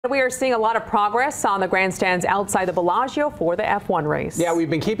We are seeing a lot of progress on the grandstands outside the Bellagio for the F1 race. Yeah, we've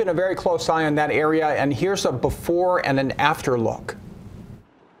been keeping a very close eye on that area, and here's a before and an after look.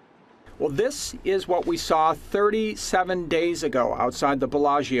 Well, this is what we saw 37 days ago outside the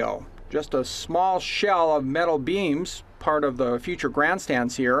Bellagio. Just a small shell of metal beams, part of the future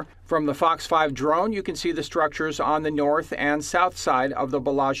grandstands here. From the Fox 5 drone, you can see the structures on the north and south side of the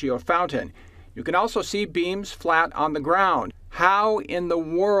Bellagio fountain. You can also see beams flat on the ground. How in the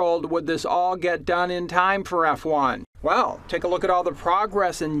world would this all get done in time for F1? Well, take a look at all the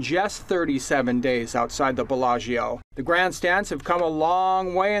progress in just 37 days outside the Bellagio. The grandstands have come a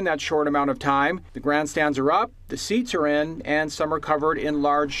long way in that short amount of time. The grandstands are up, the seats are in, and some are covered in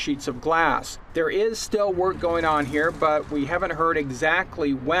large sheets of glass. There is still work going on here, but we haven't heard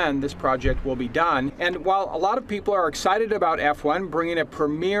exactly when this project will be done. And while a lot of people are excited about F1 bringing a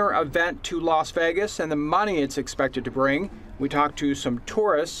premier event to Las Vegas and the money it's expected to bring, we talked to some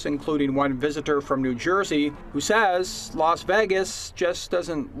tourists, including one visitor from New Jersey, who says Las Vegas just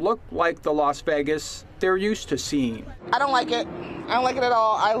doesn't look like the Las Vegas they're used to seeing. I don't like it. I don't like it at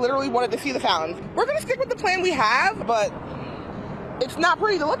all. I literally wanted to see the fountain. We're going to stick with the plan we have, but it's not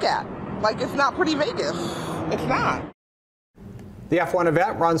pretty to look at. Like, it's not pretty Vegas. It's not. The F1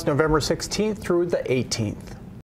 event runs November 16th through the 18th.